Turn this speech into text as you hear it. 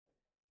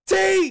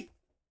T.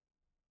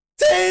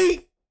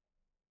 T.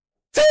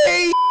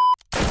 T.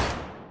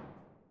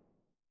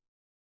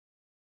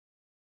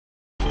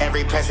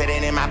 Every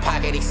president in my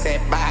pocket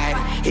except Biden.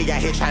 He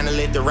got hit trying to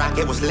live the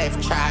rocket, was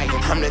left trying.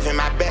 I'm living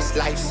my best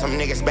life, some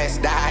niggas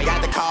best die.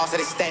 Got the calls of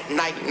the step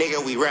night,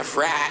 nigga, we rough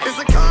ride. It's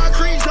a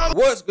concrete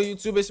jungle. What's good,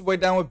 YouTube? It's your boy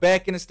Donn. We're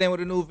back in the stand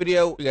with a new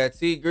video. We got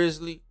T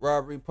Grizzley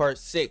Robbery Part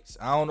 6.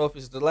 I don't know if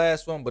it's the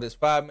last one, but it's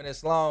 5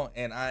 minutes long,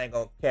 and I ain't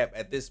gonna cap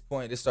at this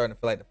point. It's starting to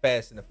feel like the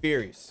Fast and the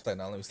Furious. It's like,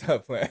 no, let me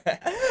stop playing.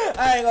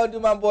 I ain't gonna do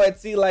my boy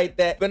T like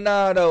that. But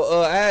nah,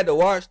 though, I had to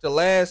watch the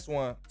last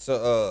one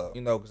to,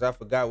 you know, because I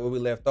forgot where we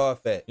left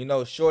off at. You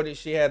know, Shorty,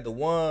 she had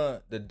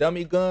the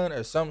dummy gun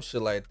or some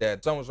shit like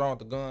that. Something was wrong with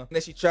the gun. And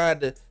then she tried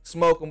to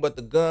smoke him, but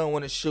the gun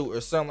wouldn't shoot or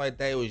something like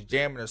that. It was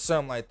jamming or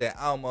something like that.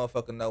 I don't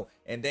motherfucking know.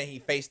 And then he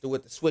faced it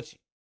with the switchy.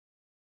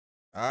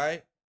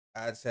 Alright?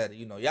 I just had to,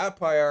 you know, y'all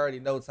probably already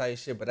know type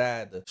shit, but I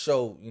had to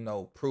show, you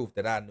know, proof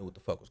that I knew what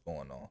the fuck was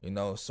going on. You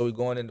know, so we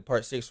going into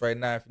part 6 right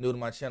now. If you're new to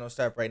my channel,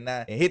 stop right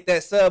now and hit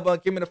that sub button.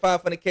 Give me the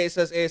 500K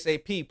subs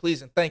ASAP,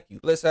 please and thank you.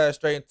 Let's hire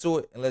straight into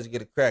it and let's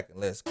get it cracking.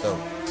 Let's go.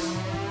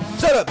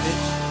 Shut up,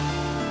 bitch.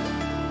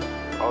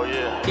 Oh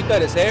yeah. He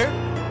cut his hair?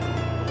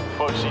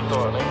 Fuck she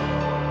thought,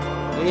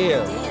 nigga.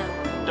 Yeah.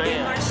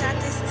 Damn. Shot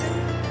this too.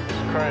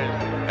 It's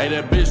crazy. Hey,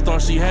 that bitch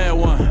thought she had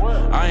one.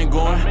 I ain't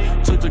going.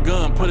 Took the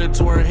gun, put it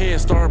to her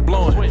head, started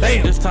blowing.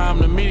 Damn. This time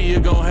the media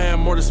gon' have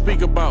more to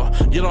speak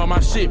about. Get all my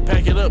shit,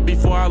 pack it up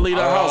before I leave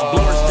the house.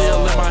 Blower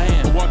still in my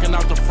hand, walking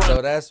out the front.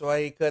 So that's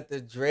why he cut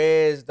the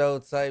dreads though,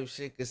 type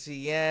shit. Cause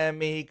he, yeah,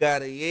 me, he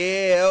got a,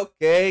 yeah,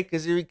 okay.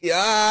 Cause he,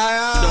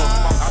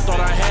 I thought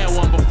I had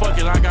one, but fuck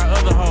it, I got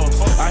other hoes.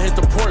 I hit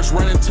the porch,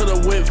 running to the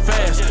whip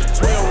fast.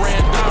 12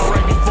 ran down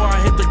right before I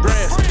hit the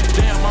grass.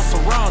 Damn, I'm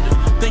surrounded,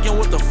 thinking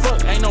what the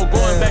fuck. Ain't no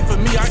going back for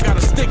me, I got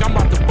a stick, I'm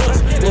about to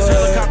bust. This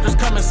helicopter's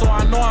coming, so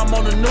I know I'm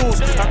on the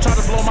news. I tried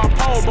to blow my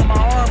pole, but my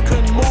arm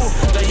couldn't move.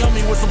 They on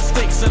me with them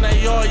sticks, and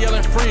they all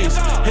yelling freeze.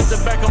 Hit the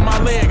back of my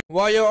leg.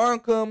 why your arm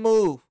couldn't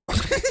move?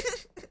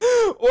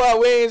 Why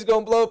we ain't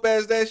gonna blow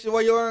past that shit?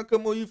 Why your arm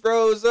couldn't move? You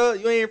froze up?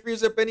 You ain't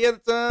freeze up any other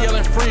time?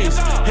 Yelling freeze.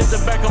 Hit the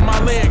back of my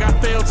leg, I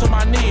fell to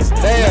my knees.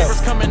 Damn.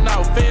 Neighbors coming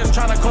out, feds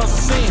trying to cause a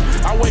scene.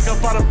 I wake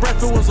up out of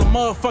breath, it was a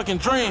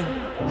motherfucking dream.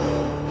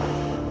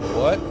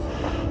 What?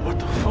 What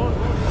the fuck?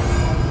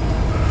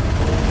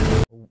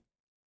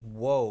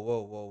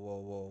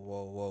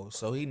 Whoa.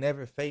 So he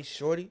never faced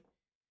Shorty?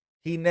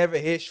 He never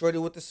hit Shorty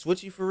with the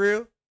switchy for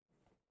real?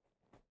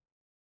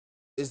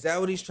 Is that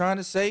what he's trying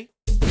to say?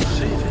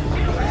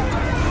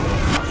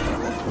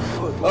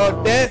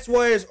 Oh, that's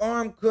why his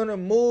arm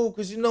couldn't move.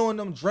 Cause you know in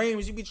them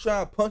dreams, you be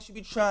trying to punch, you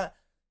be trying,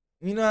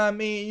 you know what I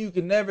mean? You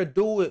can never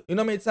do it. You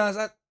know how many times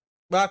I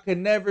could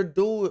never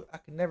do it. I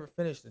could never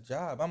finish the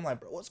job. I'm like,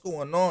 bro, what's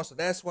going on? So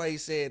that's why he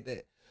said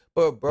that.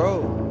 But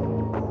bro,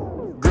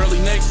 Girlie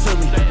next to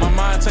me, my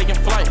mind taking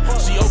flight.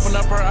 She opened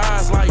up her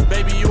eyes like,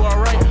 baby, you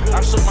alright?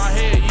 I shook my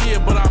head, yeah,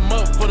 but I'm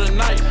up for the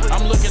night.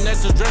 I'm looking at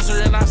the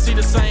dresser and I see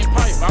the same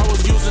pipe I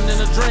was using in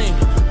a dream.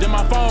 Then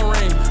my phone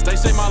ring. They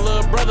say my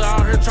little brother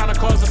out here trying to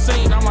cause a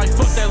scene. I'm like,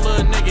 fuck that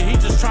little nigga, he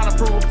just trying to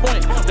prove a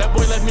point. That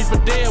boy left me for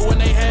dead when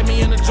they had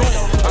me in the joint.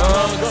 I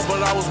hung up,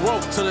 but I was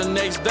woke to the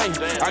next day.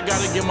 I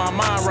gotta get my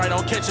mind right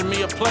on catching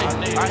me a play.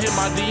 I hit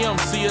my DM,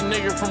 see a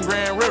nigga from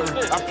Grand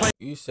River. I play.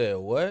 you said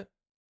what?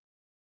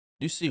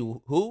 You see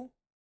who?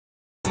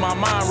 My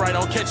mind right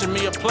on catching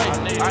me a play.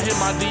 I hit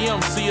my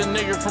DM, see a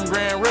nigga from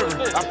Grand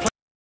River. I play.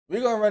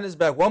 We're gonna run this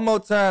back one more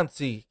time,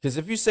 T. Cause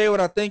if you say what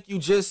I think you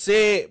just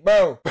said,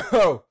 bro.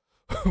 I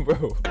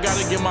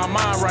gotta get my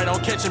mind right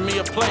on catching me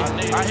a play.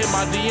 I hit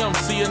my DM,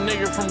 see a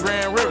nigga from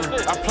Grand River.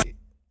 I play.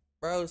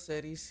 Bro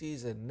said he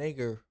sees a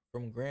nigger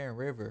from Grand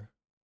River.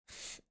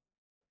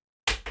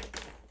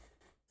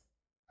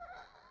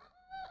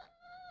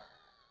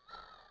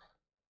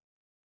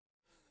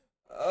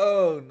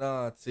 Oh,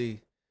 nah, T,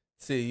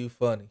 you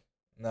funny.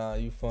 Nah,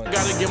 you funny.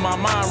 Gotta get my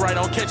mind right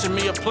on catching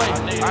me a play.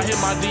 I hit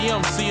my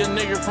DM, see a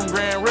nigga from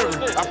Grand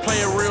River. I play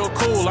it real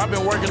cool, I've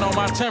been working on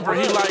my temper.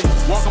 He like,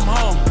 welcome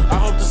home, I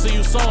hope to see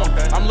you soon.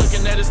 I'm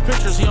looking at his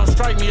pictures, he don't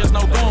strike me as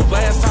no goon.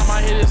 Last time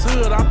I hit his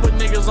hood, I put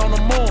niggas on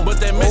the moon. But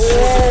that mission was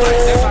a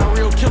threat, that's how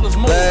real killers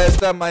move. Last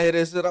time I hit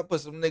his hood, I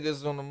put some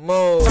niggas on the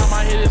moon. Last time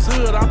I hit his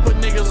hood, I put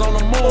niggas on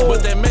the moon.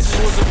 But that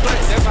mission was a threat,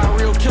 that's how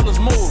real killers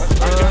move.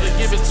 I gotta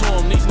give it to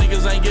him, these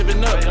niggas ain't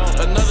giving up.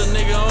 Another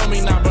nigga on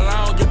me now, but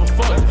I don't give a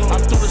fuck. I'm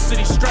through the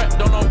city strapped,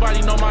 don't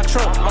nobody know my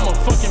truck. I'm a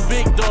fucking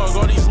big dog,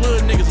 all these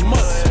little niggas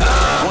mutts.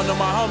 One of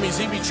my homies,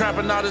 he be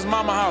trapping out his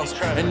mama house.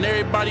 And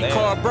everybody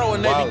call bro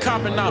and they be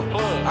copping out.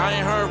 I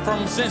ain't heard from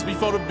him since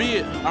before the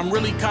bid. I'm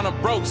really kinda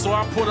broke, so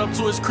I pulled up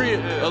to his crib.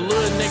 A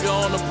little nigga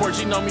on the porch,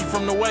 he know me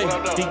from the way.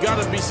 He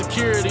gotta be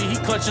security, he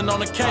clutching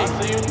on the K.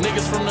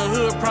 Niggas from the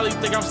hood probably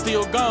think I'm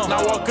still gone.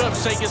 I walk up,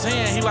 shake his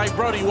hand, he like,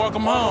 Brody,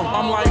 welcome home.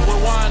 I'm like,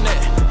 where wine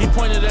at? He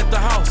pointed at the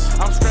house.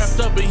 I'm strapped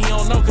up, but he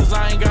don't know cause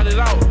I ain't got it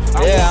out.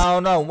 Yeah, I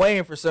don't know, I'm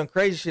waiting for some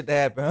crazy shit to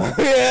happen.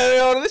 Yeah,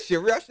 yo, this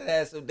shit real. I should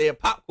have some damn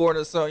popcorn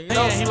or something, you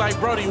know? He like,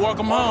 Brody,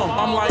 welcome home.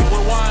 I'm like,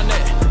 where wine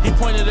at? He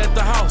pointed at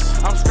the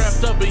house. I'm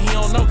strapped up, but he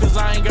don't know cause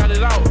I ain't got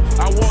it out.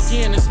 I walked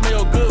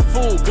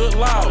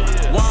loud.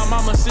 Why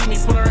mama see me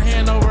put her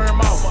hand over her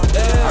mouth?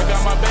 I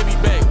got my baby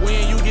back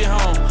when you get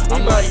home.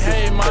 I'm like,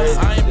 hey ma,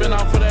 I ain't been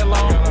out for that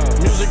long.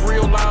 Music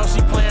real loud,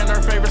 she playing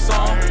her favorite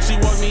song. She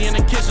walk me in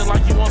the kitchen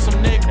like you want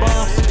some neck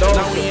bombs.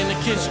 Now we in the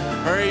kitchen,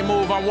 her every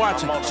move I'm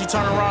watching. She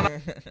turn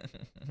around.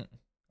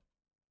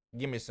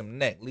 Give me some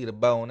neck, leave the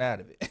bone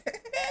out of it.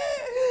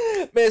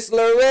 Miss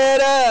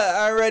Loretta,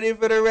 I'm ready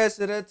for the rest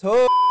of the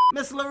tour.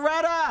 Miss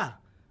Loretta,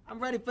 I'm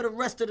ready for the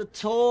rest of the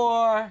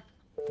tour.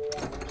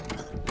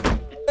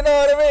 You know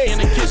what I mean? In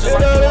the kitchen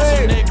like you want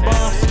some neck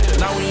bombs.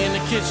 Now we in the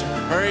kitchen,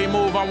 her every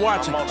move I'm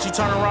watching. She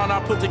turn around,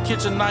 I put the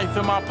kitchen knife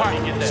in my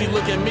pocket. She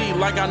look at me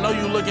like I know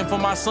you looking for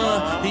my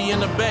son. He in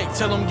the back,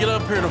 tell him get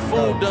up here, the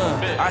food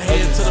done. I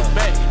head to the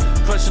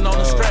back, clutching on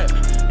the strap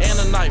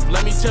and a knife.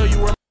 Let me tell you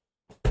where.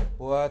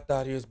 Boy, I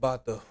thought he was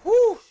about to,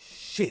 whoo,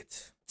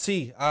 shit.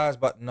 T, I was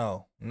about,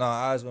 no,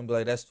 I was gonna be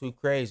like, that's too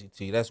crazy,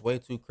 T. That's way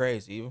too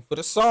crazy. Even for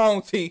the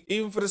song, T.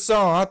 Even for the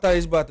song, I thought he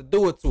was about to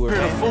do it to her.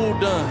 Here the food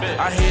done.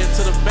 I head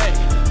to the back,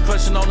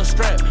 clutching on the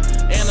strap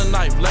and a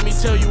knife. Let me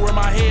tell you where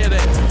my head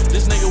at.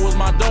 This nigga was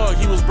my dog,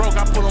 he was broke,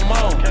 I put him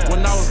on.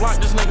 When I was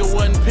locked, this nigga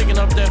wasn't picking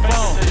up that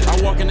phone.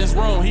 I walk in this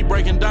room, he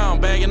breaking down,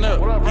 bagging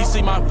up. He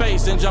see my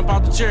face and jump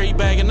out the chair, he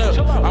bagging up.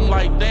 I'm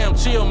like, damn,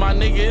 chill, my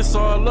nigga, it's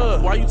all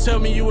love. Why you tell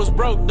me you was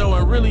broke though,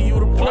 and really you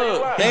the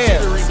plug?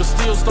 Damn. Jittery, but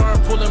still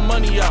started pulling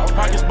money out.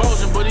 Pockets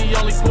bulging, but he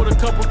only pulled a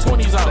couple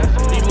 20s out.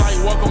 He like,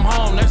 welcome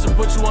home, that should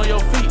put you on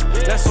your feet.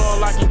 That's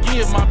all I can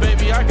give, my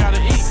baby, I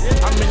gotta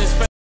eat. I'm in his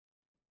face.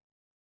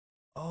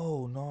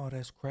 Oh, no,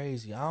 that's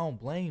crazy. I don't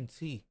blame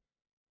T.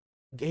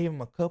 Gave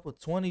him a couple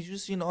 20s. You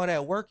seen all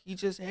that work he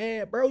just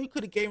had, bro. You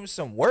could have gave him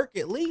some work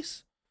at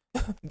least.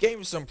 Gave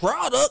him some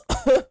product.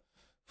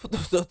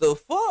 the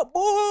fuck,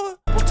 boy?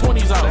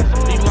 20s out.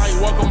 He like,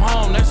 welcome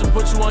home, that should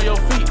put you on your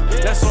feet.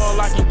 That's all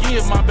I can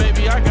give, my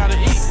baby, I gotta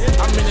eat.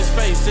 I'm in his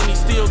face and he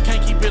still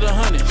can't keep it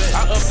 100.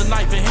 I up the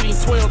knife and hit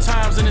him 12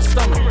 times in his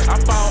stomach. I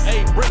found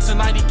 8 bricks and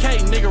 90K,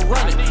 nigga,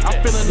 run it.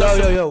 I'm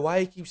feeling Yo, why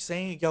you keep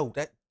saying,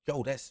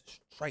 that's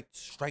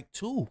strike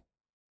 2.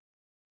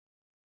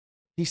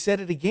 He said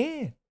it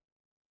again.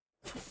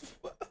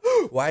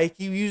 Why you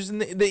keep using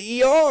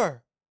the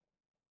ER?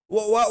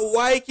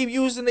 Why you keep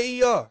using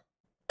the ER?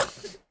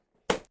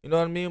 You know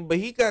what I mean? But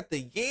he got the,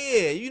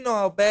 you know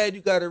how bad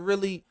you gotta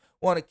really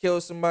want to kill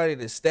somebody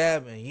to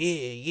stab him.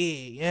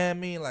 You know what I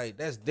mean? Like,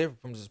 that's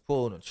different from just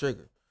pulling the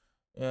trigger.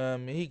 You know what I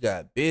mean? He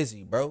got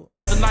busy, bro.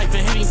 The knife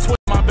and hit him 12,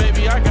 my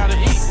baby, I gotta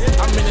eat.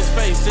 I'm in his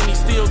face and he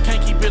still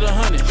can't keep it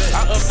 100.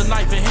 I up the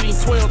knife and hit him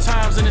 12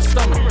 times in his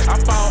stomach. I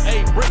found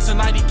 8 bricks and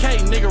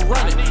 90K, nigga,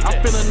 run it.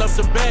 I'm filling up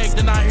the bag,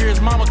 then I hear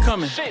his mama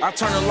coming. I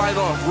turn the light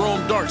off,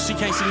 room dark, she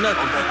can't see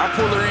nothing. I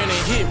pull her in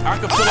and hit, I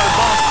can feel her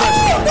bones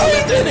crushing. I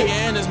let that nigga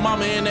and his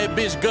mama and that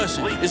bitch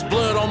gushing. It's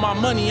blood on my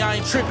money, I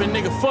ain't tripping,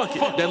 nigga, fuck it.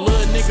 That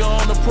little nigga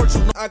on the porch.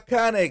 I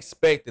kind of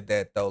expected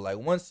that, though. Like,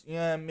 once, you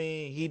know what I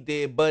mean, he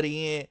did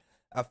Buddy in,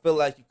 I feel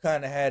like you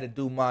kind of had to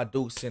do my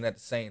Dukes in at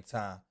the same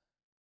time.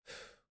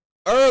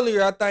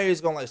 Earlier, I thought he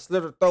was going to, like,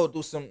 slit her throat,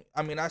 do some,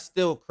 I mean, that's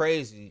still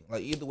crazy.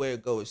 Like, either way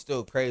it goes, it's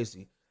still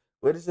crazy.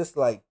 But it's just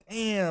like,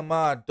 damn,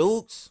 my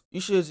Dukes. You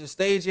should just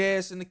stayed your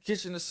ass in the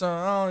kitchen or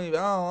something.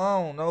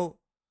 I don't know.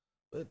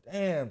 But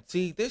damn,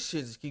 T, this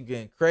shit just keep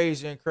getting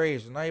crazier and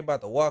crazier. Now you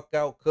about to walk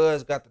out,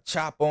 cuz got the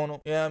chop on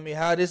him. You know what I mean?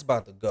 How this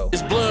about to go?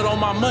 It's blood on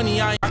my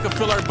money, I can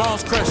feel her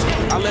bones crushing.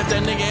 I left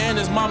that nigga and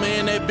his mama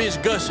and that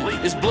bitch gushing.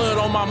 It's blood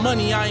on my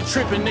money, I ain't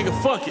tripping,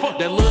 nigga, fuck it.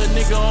 That little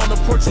nigga on the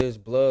porch. There's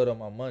blood on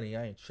my money,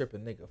 I ain't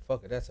tripping, nigga,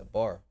 fuck it. That's a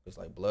bar. It's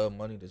like blood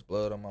money, there's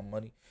blood on my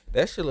money.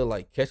 That shit look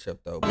like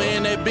ketchup, though, bro.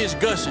 Man, that bitch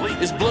gushing.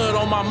 It's blood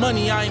on my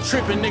money, I ain't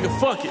tripping, nigga,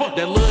 fuck it.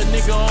 That little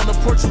nigga on the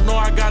porch, you know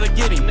I gotta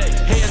get him.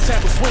 Head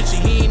tap a switchy,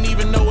 he ain't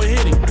even know what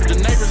hit him. The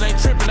neighbors ain't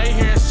tripping, they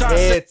hearing shots.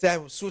 Head tap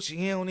a switchy,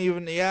 he don't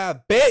even, I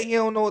bet he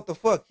don't know what the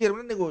fuck hit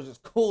him. That nigga was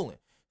just cooling.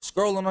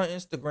 Scrolling on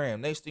Instagram.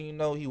 Next thing you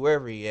know, he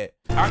wherever he at.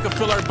 I can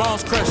feel her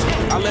bones crushing.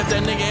 I left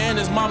that nigga and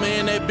his mama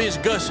and that bitch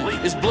gushing.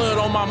 It's blood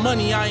on my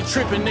money, I ain't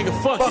tripping, nigga,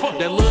 fuck it.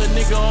 That little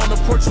nigga on the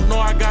porch, you know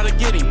I gotta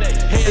get him. Head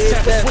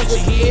tap a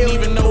switchy, he ain't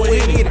even know what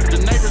hit him.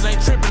 The neighbors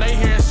ain't tripping, they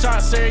hearing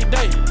shots every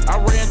day. I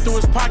ran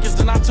through his pockets,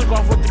 then I took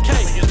off with the K.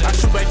 I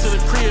shoot back to the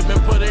crib and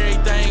put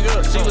everything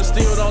up. Sheila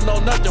still don't know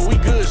nothing, we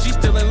good, she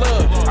still in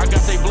love. I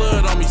got they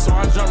blood on me, so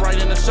I jump right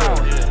in the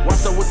shower.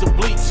 Washed up with the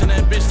bleach and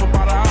that bitch for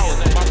about an hour.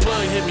 My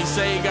plug hit me,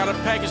 say he got a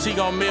package, he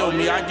gon' mail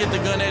me. I get the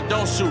gun that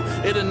don't shoot,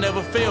 it'll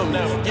never fail me.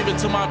 Give it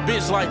to my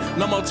bitch like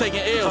no more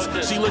taking L's.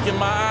 She look in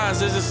my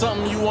eyes, is it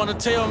something you wanna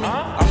tell me?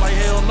 I'm like,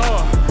 hell no,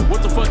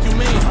 what the fuck you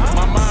mean?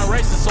 My mind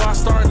racing, so I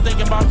started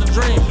thinking about the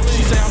dream.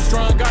 She say I'm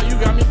strung out, you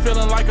got me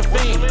feeling like a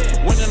fiend.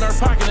 Went in her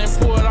pocket and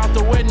pulled out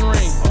the wedding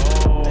ring.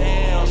 Oh,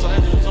 damn, so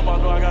that's what you talking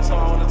about, though. I got something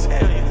I wanna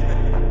tell you.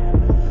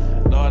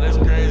 No, that's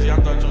crazy, I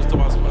thought you was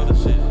talking about some other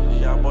shit.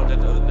 Yeah, I bought that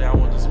the other day, I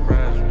wanted to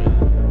surprise you.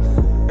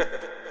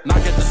 Knock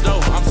at the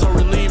door, I'm so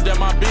relieved that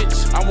my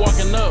bitch. I'm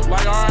walking up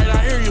like, all right, I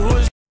hear you, who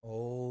is?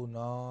 Oh,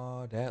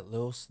 no, that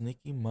little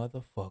sneaky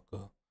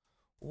motherfucker.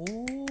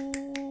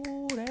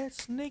 Ooh, that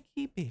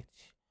sneaky bitch.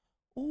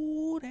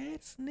 Ooh,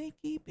 that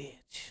sneaky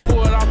bitch.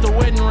 Pulled out the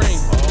wedding ring.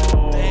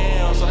 Oh, damn.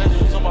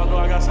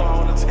 got something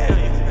I want to tell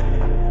you.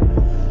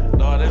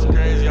 No, that's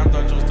crazy. I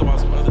thought you was talking about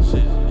some other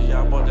shit.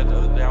 Yeah, I bought that the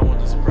other day. I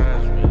wanted to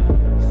surprise you.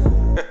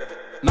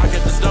 Knock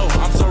at the door.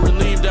 I'm so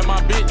relieved that my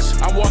bitch.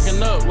 I'm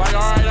walking up like,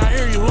 all right, I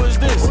hear you. Who is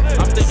this?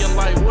 I'm thinking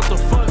like, what the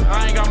fuck?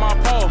 I ain't got my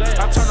pole.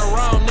 I turn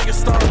around,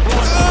 niggas start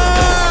blowing.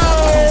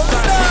 Two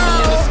shots hit me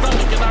in the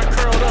stomach and I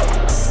curled up.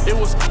 It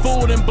was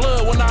food and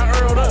blood when I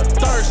earled up.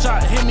 Third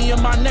shot hit me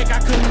in my neck, I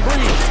couldn't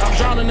breathe. I'm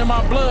drowning in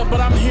my blood,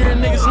 but I'm hearing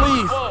niggas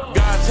leave.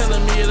 God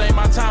telling me it ain't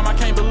my time, I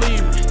can't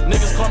believe it.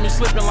 Niggas caught me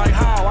slipping like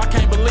how, I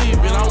can't believe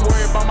it. I'm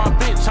worried about my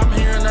bitch, I'm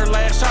hearing her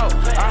lash out.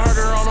 I heard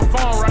her on the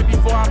phone right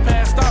before I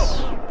passed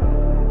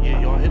out. Yeah,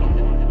 y'all hit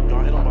him.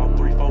 Y'all hit him about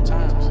 3-4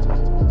 times.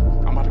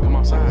 I'm about to come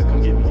outside,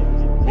 come get me.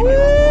 Woo!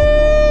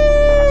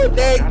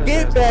 That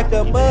get back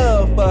a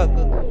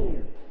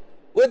motherfucker.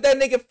 What that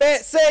nigga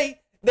Fat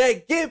say?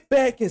 That get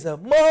back is a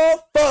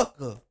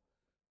motherfucker.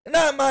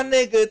 Not my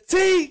nigga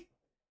T.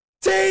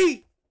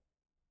 T.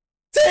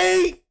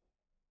 T.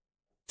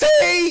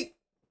 T.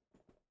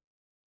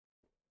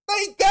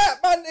 They got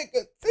my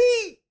nigga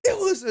T. It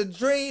was a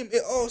dream.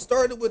 It all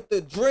started with the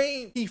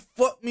dream. He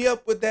fucked me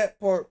up with that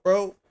part,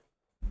 bro.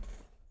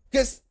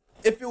 Cause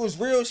if it was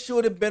real, she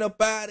would have been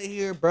up out of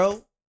here,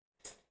 bro.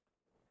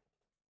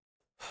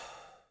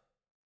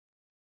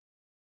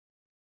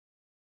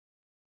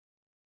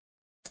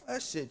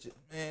 That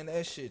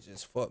shit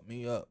just fucked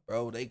me up,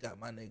 bro. They got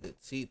my nigga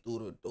T through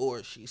the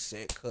door. She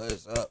said,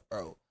 cuz up,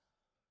 bro.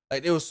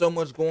 Like, there was so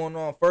much going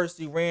on. First,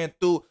 he ran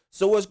through.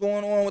 So what's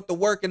going on with the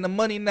work and the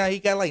money now? He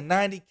got like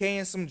 90K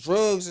and some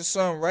drugs or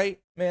something, right?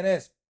 Man,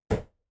 that's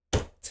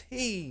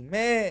T,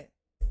 man.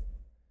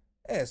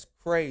 That's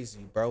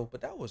crazy, bro.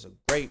 But that was a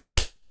great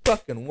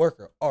fucking work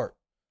of art.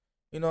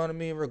 You know what I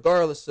mean?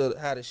 Regardless of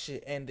how the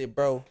shit ended,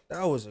 bro.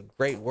 That was a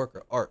great work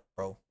of art,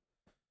 bro.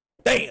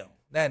 Damn.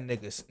 That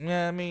nigga, you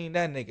know what I mean?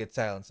 That nigga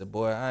talented,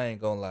 boy. I ain't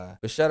gonna lie.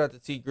 But shout out to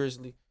T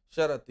Grizzley.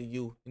 Shout out to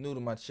you. You're new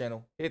to my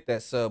channel. Hit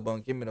that sub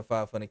button. Give me the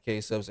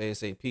 500K subs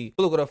ASAP.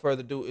 But look, without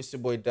further ado, it's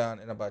your boy Donn,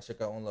 and I'm about to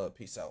check out On Love.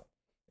 Peace out.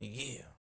 Yeah.